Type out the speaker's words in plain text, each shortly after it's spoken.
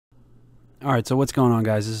Alright, so what's going on,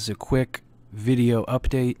 guys? This is a quick video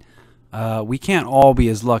update. We can't all be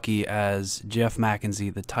as lucky as Jeff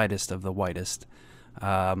McKenzie, the tightest of the whitest.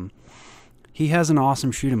 He has an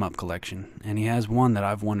awesome shoot-'em-up collection, and he has one that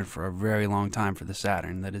I've wanted for a very long time for the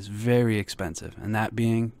Saturn that is very expensive, and that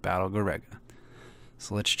being Battle Gorega.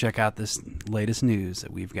 So let's check out this latest news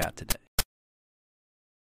that we've got today.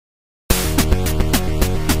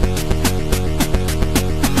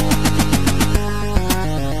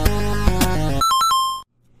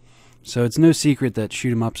 So it's no secret that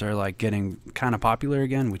shoot-'em-ups are like getting kind of popular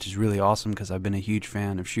again, which is really awesome because I've been a huge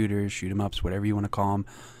fan of shooters, shoot-'em-ups, whatever you want to call them,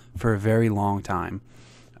 for a very long time.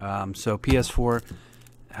 So PS4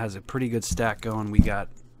 has a pretty good stack going. We got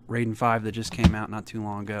Raiden 5 that just came out not too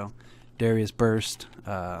long ago, Darius Burst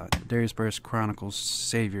Chronicles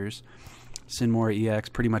Saviors, Sinmore EX.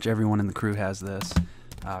 Pretty much everyone in the crew has this.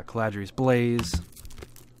 Caladrius Blaze,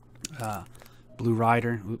 Blue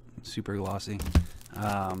Rider, super glossy.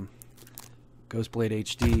 Ghostblade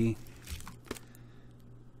HD,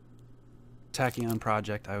 Tachyon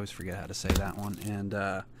Project, I always forget how to say that one, and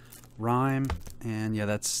Rhyme, and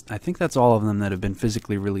yeah, I think that's all of them that have been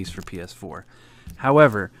physically released for PS4.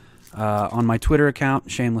 However, on my Twitter account,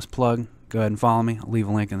 shameless plug, go ahead and follow me, I'll leave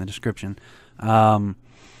a link in the description.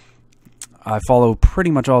 I follow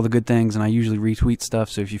pretty much all the good things, and I usually retweet stuff,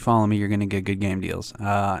 so if you follow me, you're going to get good game deals.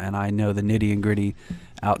 And I know the nitty and gritty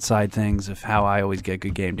outside things of how I always get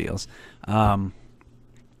good game deals. But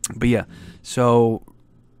yeah, so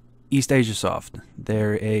East Asia Soft,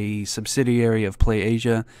 they're a subsidiary of Play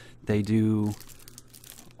Asia. They do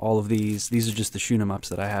all of these. These are just the shoot-'em-ups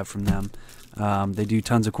that I have from them. They do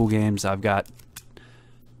tons of cool games. I've got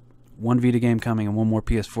one Vita game coming and one more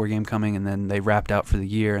PS4 game coming, and then they wrapped out for the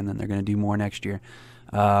year, and then they're going to do more next year.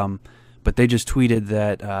 But they just tweeted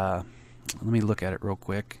that, let me look at it real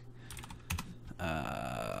quick.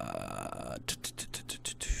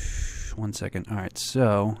 1 second. All right,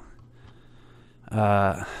 so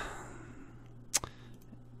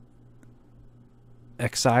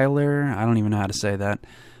Exiler, I don't even know how to say that.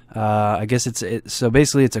 I guess so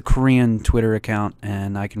basically it's a Korean Twitter account,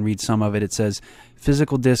 and I can read some of it. It says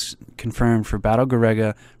physical disc confirmed for Battle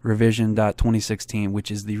Gorega Revision.2016,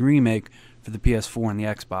 which is the remake for the PS4 and the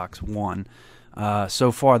Xbox One.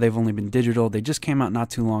 So far they've only been digital. They just came out not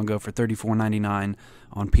too long ago for $34.99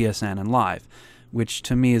 on PSN and Live, which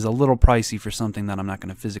to me is a little pricey for something that I'm not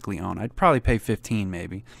going to physically own. I'd probably pay $15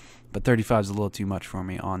 maybe, but $35 is a little too much for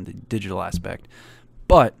me on the digital aspect.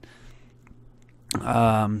 But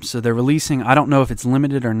so they're releasing, I don't know if it's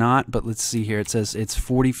limited or not, but let's see here. It says it's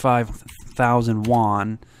 45,000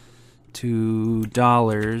 won to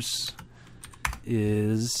dollars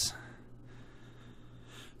is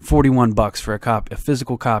 $41 for a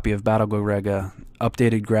physical copy of Battle Gorega,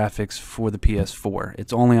 updated graphics for the PS4.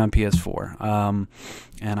 It's only on PS4,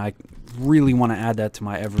 and I really want to add that to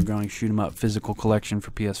my ever-growing shoot-'em-up physical collection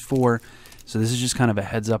for PS4. So this is just kind of a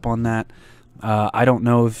heads up on that. I don't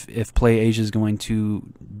know if Play Asia is going to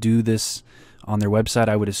do this on their website.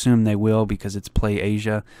 I would assume they will because it's Play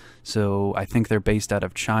Asia. So I think they're based out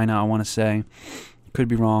of China, I want to say. Could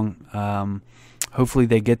be wrong. Hopefully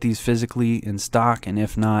they get these physically in stock, and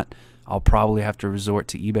if not, I'll probably have to resort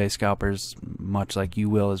to eBay scalpers, much like you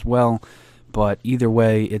will as well. But either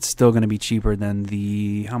way, it's still going to be cheaper than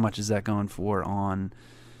the... How much is that going for on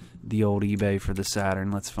the old eBay for the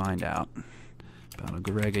Saturn? Let's find out. Battle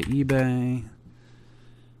Gorega eBay.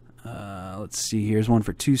 Let's see. Here's one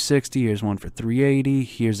for $260. Here's one for $380.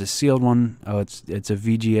 Here's a sealed one. Oh, it's a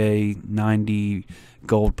VGA 90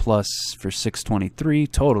 Gold Plus for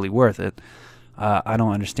 $623. Totally worth it. I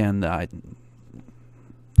don't understand the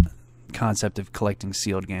concept of collecting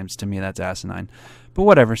sealed games. To me, that's asinine. But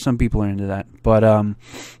whatever. Some people are into that. But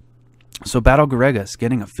so Battle Gorega is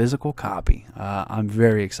getting a physical copy. I'm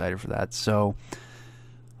very excited for that. So.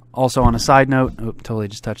 Also, on a side note, totally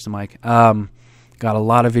just touched the mic. Got a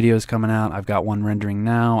lot of videos coming out. I've got one rendering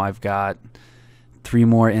now. I've got 3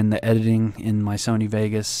 more in the editing in my Sony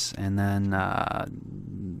Vegas, and then I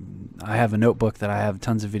have a notebook that I have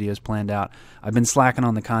tons of videos planned out. I've been slacking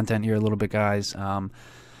on the content here a little bit, guys. And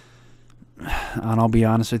I'll be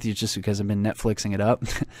honest with you, just because I've been Netflixing it up.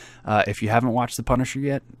 If you haven't watched The Punisher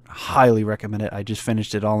yet, highly recommend it. I just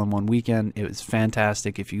finished it all in one weekend. It was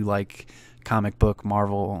fantastic. If you like comic book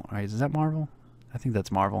Marvel, right? Is that Marvel? I think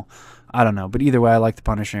that's Marvel. I don't know, but either way, I like The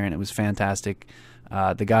Punisher, and it was fantastic.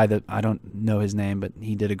 The guy that I don't know his name, but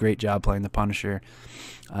he did a great job playing The Punisher.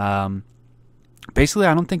 Basically,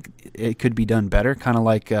 I don't think it could be done better. Kind of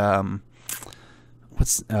like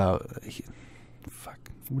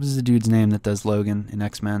what is the dude's name that does Logan in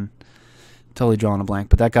X-Men? totally drawing a blank.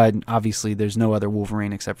 But that guy, obviously, there's no other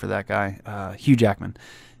Wolverine except for that guy, Hugh Jackman.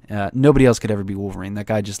 Nobody else could ever be Wolverine. That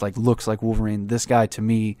guy just like looks like Wolverine. This guy to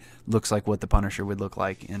me looks like what the Punisher would look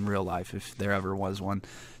like in real life if there ever was one.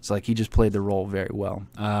 So like he just played the role very well.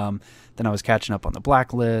 Then I was catching up on the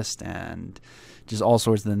Blacklist and just all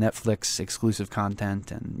sorts of the Netflix exclusive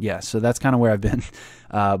content, and yeah, so that's kind of where I've been.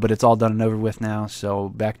 But it's all done and over with now. So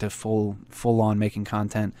back to full on making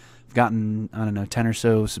content. I've gotten, I don't know, 10 or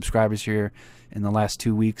so subscribers here in the last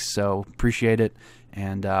 2 weeks. So appreciate it.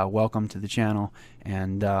 And welcome to the channel.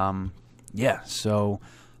 And yeah, so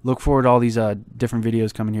look forward to all these different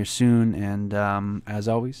videos coming here soon. And as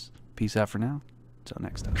always, peace out for now. Until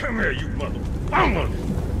next time. Come here, you mother.